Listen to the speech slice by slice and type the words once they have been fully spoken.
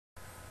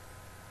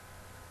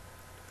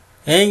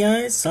Hey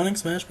guys, Sonic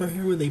Smash Bros.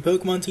 Here with a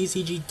Pokemon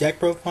TCG deck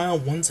profile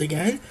once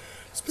again,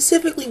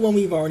 specifically one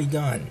we've already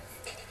done.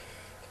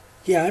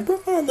 Yeah, I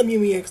profiled the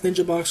Mew EX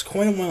Ninjabox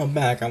quite a while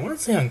back, I want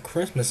to say on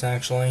Christmas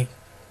actually,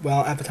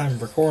 well at the time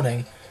of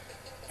recording,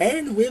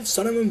 and with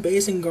Sun and Moon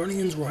Base and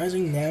Guardians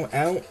Rising now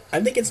out,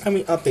 I think it's time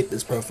we update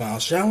this profile,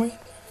 shall we?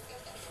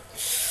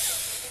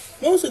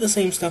 Mostly the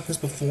same stuff as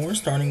before,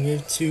 starting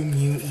with 2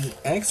 Mew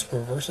EX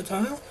for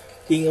Versatile,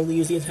 being able to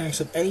use the attacks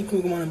of any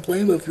Pokemon in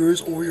play, both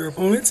yours or your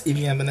opponent's, if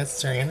you have the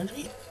necessary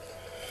energy.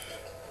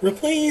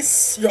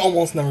 Replace, you're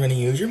almost never going to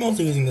use, you're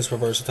mostly using this for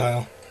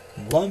Versatile.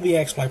 Love the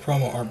XY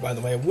promo art, by the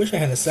way, I wish I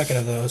had a second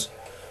of those.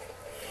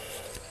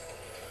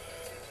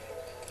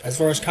 As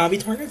far as copy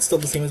targets, still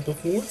the same as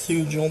before,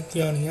 2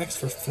 Jolteon EX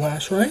for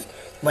Flash Ray,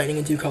 Lightning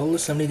and 2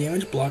 colorless, 70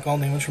 damage, block all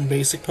damage from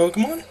basic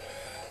Pokemon.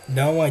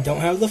 No, I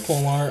don't have the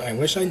full art, I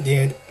wish I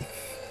did.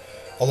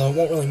 Although it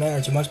won't really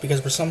matter too much because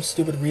for some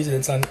stupid reason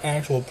it's not an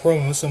actual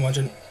promo so much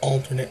an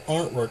alternate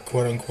artwork,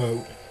 quote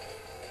unquote.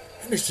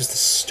 That is just a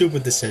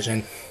stupid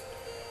decision.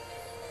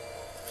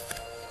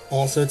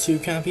 Also 2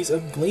 copies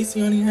of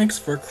Glaceon EX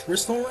for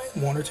Crystal Ray,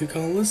 1 or 2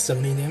 colorless,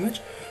 70 damage,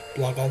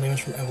 block all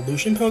damage from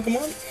evolution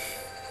Pokemon.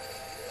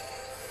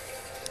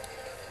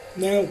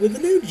 Now, with the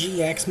new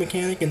GX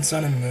mechanic in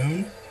Sun and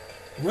Moon,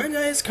 Red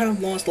Eyes kind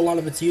of lost a lot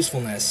of its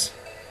usefulness.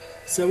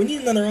 So we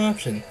need another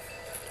option.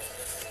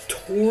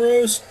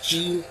 Tauros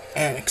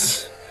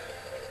GX.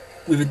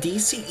 With a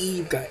DCE,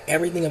 you've got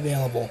everything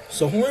available.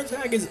 So Horn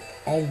Attack is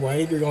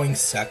alright if you're going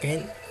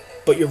second,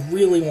 but you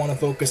really want to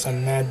focus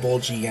on Mad Bull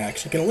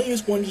GX. You can only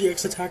use 1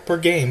 GX attack per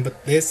game,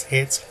 but this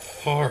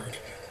hits hard.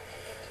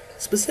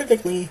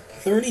 Specifically,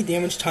 30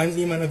 damage times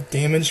the amount of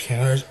damage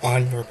counters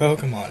on your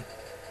Pokemon.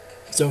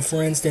 So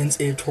for instance,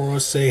 if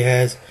Tauros, say,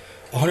 has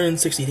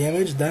 160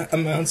 damage, that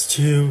amounts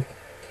to,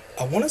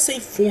 I want to say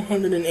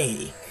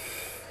 480.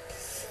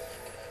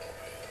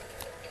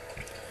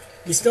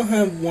 We still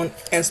have 1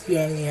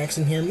 Espeon EX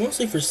in here,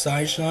 mostly for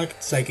Side Shock,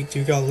 Psychic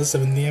 2 colorless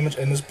 7 damage,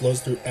 and this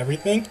blows through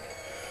everything.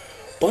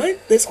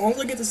 But this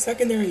also gets a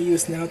secondary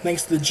use now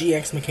thanks to the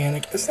GX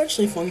mechanic,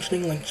 essentially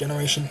functioning like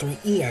Generation 3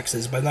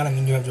 EXs, by that I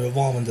mean you have to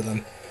evolve into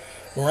them.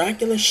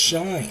 Miraculous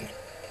Shine.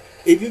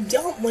 If you've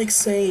dealt, like,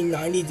 say,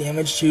 90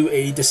 damage to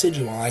a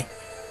Decidueye,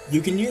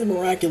 you can use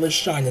Miraculous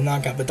Shine to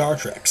knock out the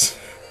Dartrix.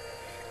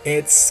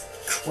 It's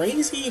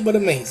crazy, but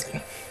amazing.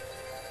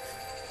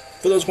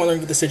 For those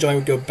wondering if the Decidueye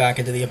would go back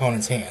into the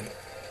opponent's hand.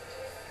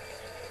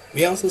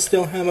 We also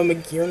still have a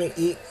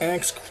Magearna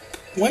EX,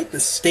 quite the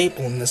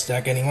staple in this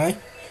deck anyway.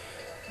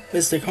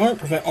 Mystic Heart,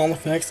 prevent all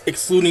effects,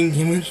 excluding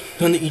damage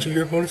done to each of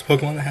your opponent's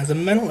Pokemon that has a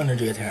mental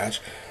energy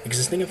attached.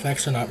 Existing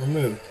effects are not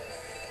removed.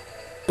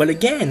 But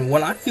again,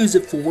 what I use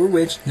it for,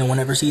 which no one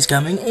ever sees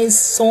coming, is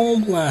Soul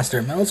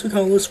Blaster. Metal 2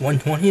 colorless,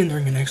 120, and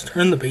during your next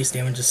turn, the base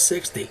damage is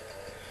 60.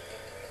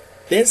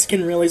 This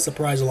can really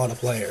surprise a lot of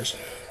players.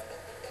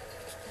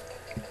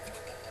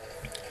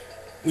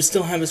 We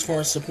still have, as far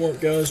as support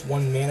goes,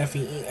 1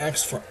 Manaphy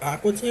EX for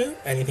Aqua 2.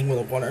 Anything with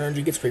a water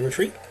energy gets free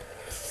retreat.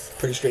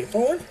 Pretty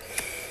straightforward.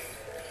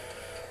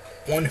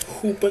 1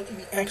 Hoopa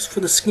EX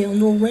for the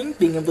Scoundrel Ring,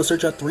 being able to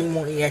search out 3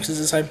 more EXs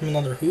aside from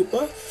another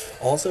Hoopa.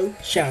 Also,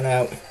 shout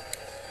out.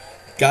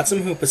 Got some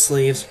Hoopa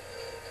sleeves.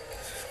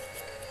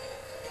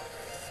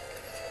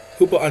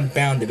 Hoopa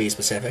Unbound to be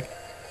specific.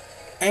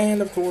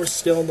 And of course,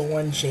 still the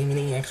 1 Shaman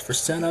EX for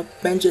setup.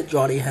 Bench it,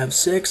 draw to have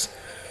 6.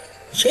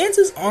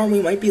 Chances are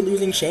we might be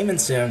losing Shaman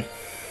soon,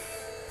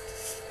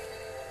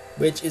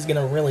 which is going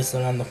to really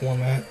slow down the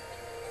format.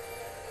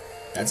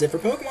 That's it for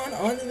Pokemon.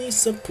 On to the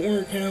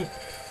support account.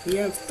 We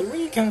have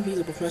 3 copies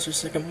of Professor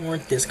Sycamore.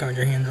 Discard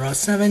your hand, draw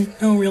 7.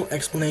 No real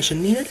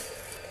explanation needed.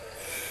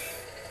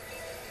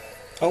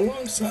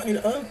 Alongside,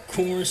 of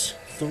course,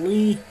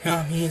 3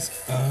 copies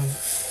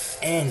of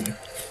N.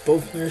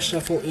 Both players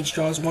shuffle, each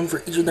draws 1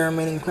 for each of their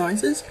remaining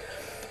prizes.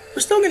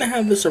 We're still going to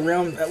have this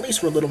around at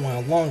least for a little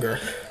while longer.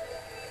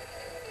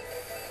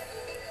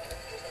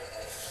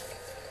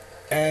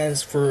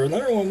 As for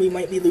another one, we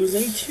might be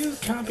losing 2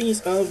 copies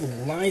of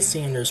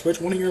Lysander.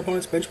 Switch one of your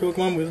opponent's bench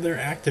Pokemon with their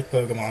active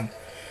Pokemon.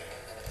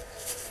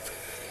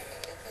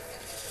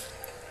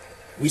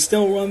 We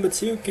still run the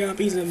 2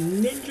 copies of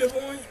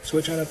Ninjabox.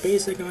 Switch out a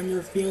basic on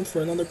your field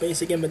for another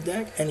basic in the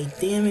deck. Any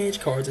damage,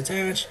 cards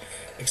attached,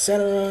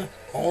 etc.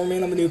 All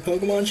remain on the new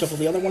Pokemon. Shuffle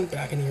the other one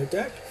back into your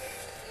deck.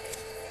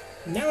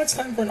 Now it's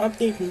time for an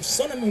update from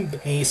Sun and Moon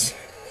Base.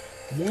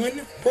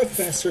 1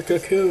 Professor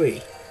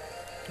Kukui.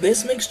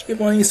 This makes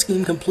Giovanni's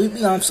scheme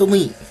completely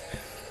obsolete,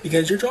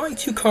 because you're drawing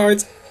 2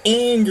 cards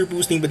and you're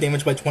boosting the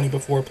damage by 20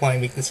 before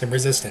applying weakness and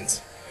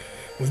resistance.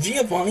 With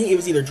Giovanni, it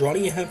was either draw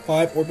to have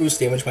 5 or boost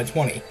damage by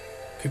 20.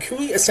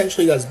 Kukui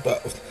essentially does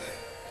both.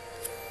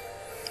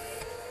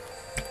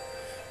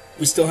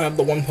 We still have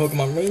the 1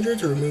 Pokemon Ranger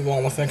to remove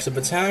all effects of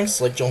attacks,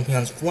 like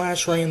Jolteon's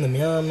Flash Ray in the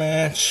Mirror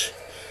Match,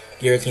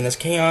 Giratina's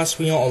Chaos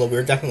Wheel, although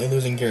we're definitely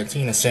losing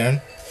Giratina soon.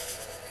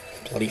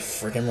 Bloody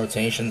freaking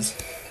rotations.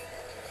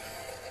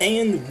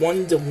 And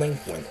 1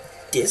 Delinquent.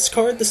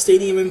 discard the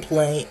stadium in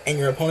play, and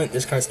your opponent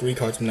discards 3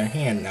 cards from their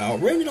hand. Now,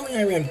 originally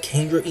I ran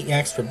Kingdra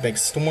EX for Big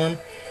Storm,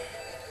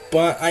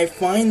 but I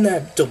find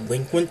that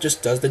Delinquent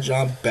just does the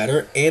job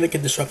better, and it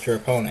can disrupt your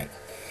opponent.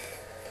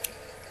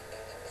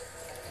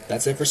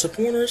 That's it for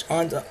supporters.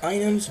 On to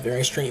items,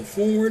 very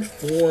straightforward.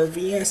 4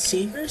 VS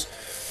Seekers.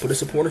 Put a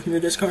supporter from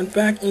your discard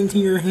back into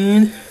your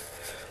hand.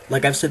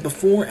 Like I've said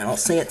before, and I'll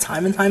say it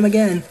time and time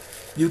again,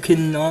 you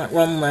cannot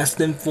run less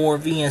than 4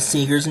 VS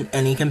Seekers in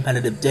any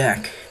competitive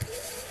deck.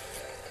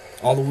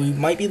 Although we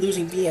might be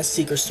losing VS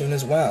Seekers soon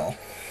as well.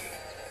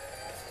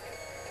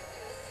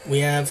 We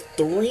have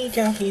 3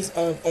 copies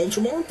of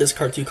Ultramar.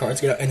 Discard 2 cards,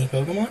 get out any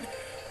Pokemon.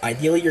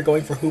 Ideally, you're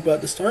going for Hoopa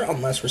at the start,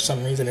 unless for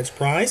some reason it's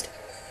prized.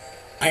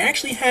 I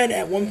actually had,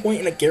 at one point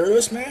in a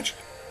Gyarados match,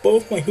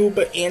 both my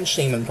Hoopa and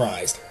Shaman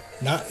prized.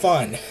 Not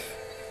fun.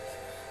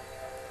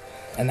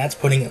 And that's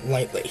putting it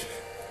lightly.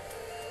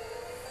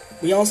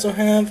 We also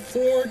have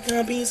 4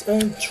 copies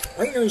of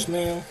Trainer's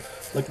Mail.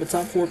 Like the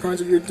top 4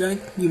 cards of your deck,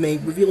 you may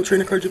reveal a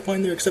trainer card you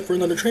find there except for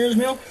another Trainer's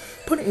Mail,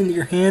 put it into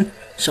your hand,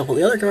 shuffle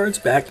the other cards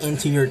back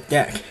into your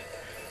deck.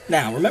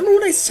 Now, remember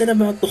what I said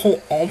about the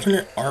whole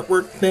alternate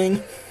artwork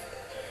thing?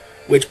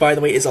 Which, by the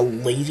way, is a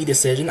lazy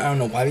decision. I don't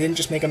know why they didn't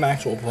just make them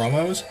actual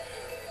promos.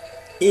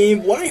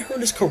 If what I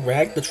heard is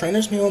correct, the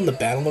Trainer's Mail in the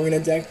Battle Arena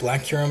deck,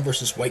 Black Kyurem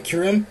versus White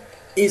Kyurem,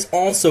 is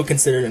also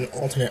considered an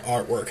alternate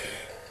artwork.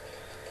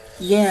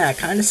 Yeah,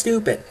 kinda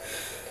stupid.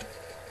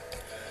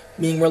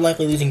 Meaning we're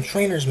likely losing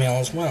Trainer's Mail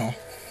as well.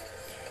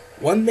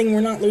 One thing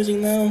we're not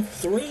losing though,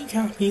 3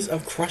 copies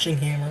of Crushing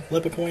Hammer.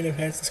 Flip a coin if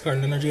it has discard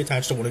an energy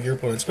attached to one of your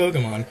opponent's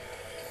Pokemon.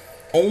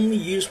 Only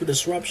used for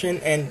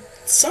disruption, and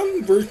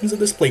some versions of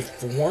this play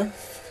 4.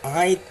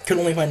 I could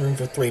only find room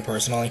for 3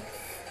 personally.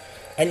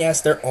 And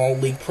yes, they're all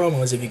league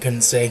promos if you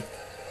couldn't see.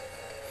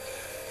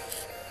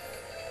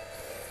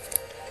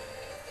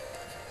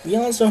 We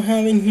also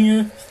have in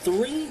here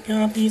 3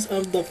 copies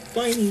of the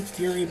Fighting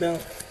Fury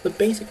Belt. The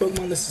basic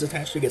Pokemon this is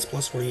attached to gets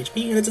plus 40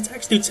 HP, and its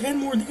attacks do 10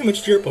 more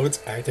damage to your opponent's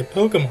active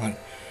Pokemon.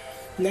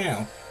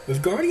 Now,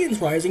 with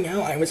Guardians Rising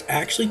out, I was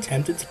actually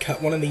tempted to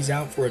cut one of these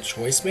out for a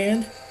Choice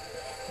Band,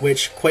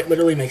 which quite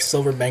literally makes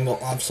Silver Bengal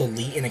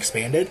obsolete and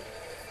expanded.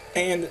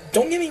 And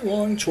don't get me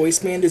wrong, Choice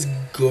Band is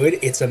good,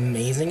 it's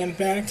amazing in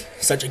fact,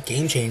 such a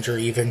game changer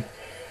even.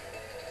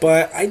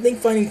 But I think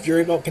Fighting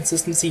Fury Belt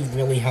consistency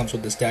really helps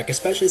with this deck,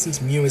 especially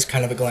since Mew is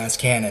kind of a glass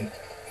cannon.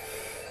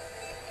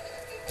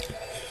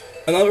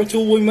 Another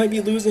tool we might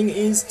be losing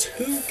is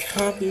 2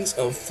 copies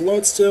of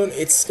Floatstone.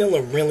 It's still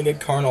a really good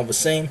card all the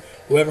same.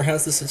 Whoever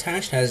has this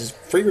attached has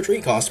free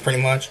retreat cost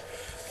pretty much.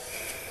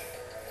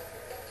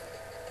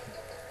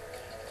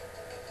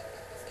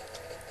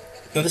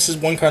 Now this is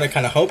one card I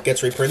kind of hope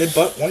gets reprinted,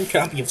 but 1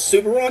 copy of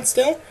Super Rod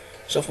still.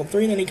 Shuffle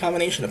 3 in any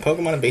combination of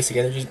Pokemon and basic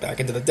energies back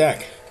into the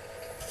deck.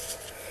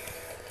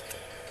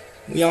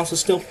 We also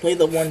still play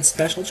the 1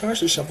 special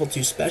charge to shuffle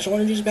 2 special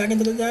energies back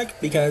into the deck,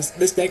 because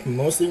this deck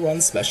mostly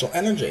runs special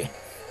energy.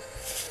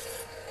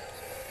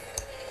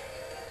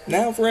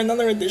 Now for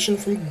another addition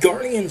from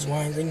Guardians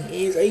Rising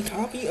is a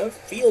copy of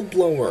Field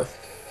Blower.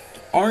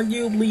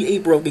 Arguably a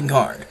broken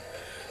card.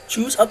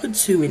 Choose up to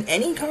 2 in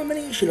any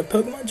combination of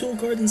Pokemon Tool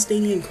cards and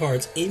Stadium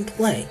cards in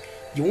play,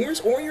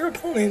 yours or your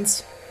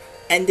opponent's,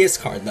 and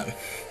discard them.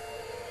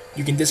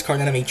 You can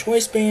discard enemy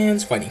Choice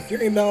Bands, Fighting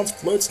Fury Belts,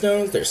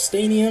 Floatstones, their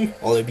Stadium,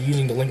 although they'd be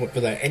using Delinquent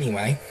for that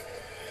anyway.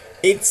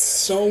 It's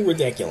so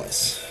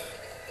ridiculous.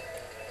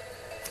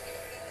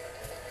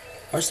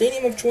 Our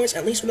Stadium of choice,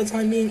 at least for the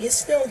time being, is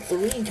still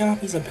 3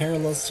 copies of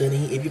Parallel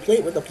City. If you play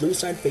it with the blue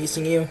side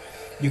facing you,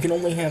 you can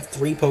only have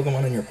 3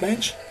 Pokemon on your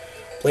bench.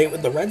 Play it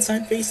with the red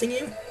side facing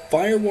you,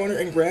 Fire, Water,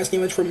 and Grass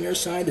damage from your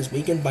side is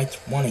weakened by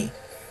 20.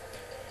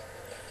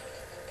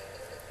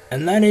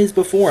 And that is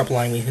before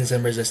applying weakness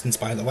and resistance,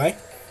 by the way.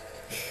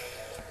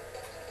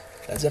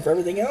 That's it for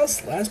everything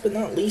else. Last but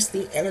not least,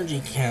 the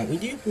energy count. We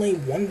do play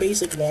 1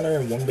 basic water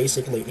and 1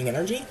 basic lightning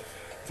energy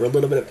for a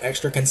little bit of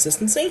extra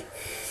consistency.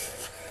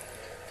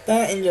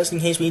 That, and just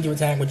in case we need to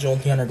attack with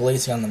Jolteon or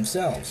Glaceon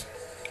themselves.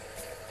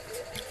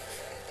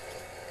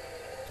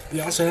 We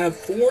also have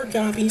 4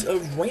 copies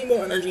of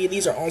Rainbow Energy.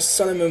 These are all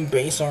Sun and Moon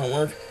base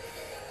artwork.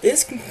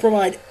 This can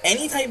provide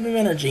any type of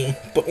energy,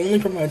 but only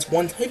provides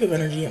 1 type of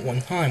energy at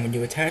one time. When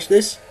you attach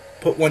this,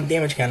 put 1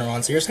 damage counter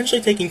on. So you're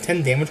essentially taking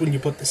 10 damage when you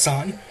put this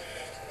on.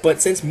 But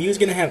since Mew's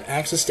going to have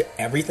access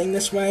to everything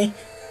this way,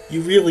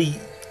 you really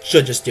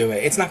should just do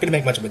it. It's not going to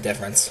make much of a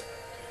difference.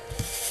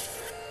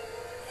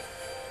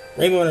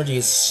 Rainbow Energy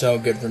is so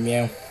good for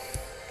Mew.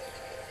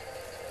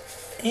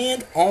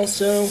 And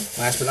also,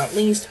 last but not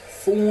least,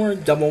 4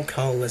 double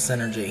colorless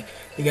energy.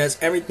 Because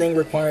everything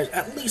requires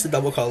at least a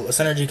double colorless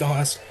energy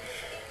cost.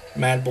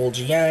 Mad Bull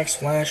GX,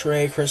 Flash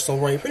Ray, Crystal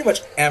Ray, pretty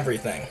much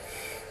everything.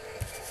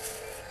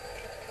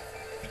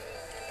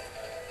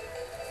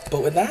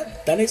 But with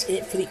that, that is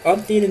it for the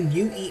updated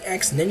Mew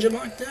EX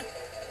Ninjabox deck.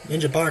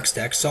 Ninjabox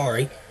deck,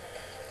 sorry.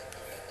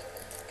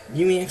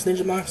 Mew EX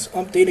Ninjabox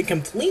updated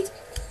complete.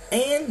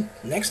 And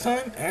next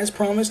time, as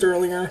promised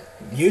earlier,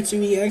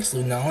 Mewtwo EX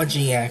Lunala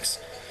GX.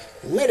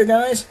 Later,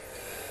 guys!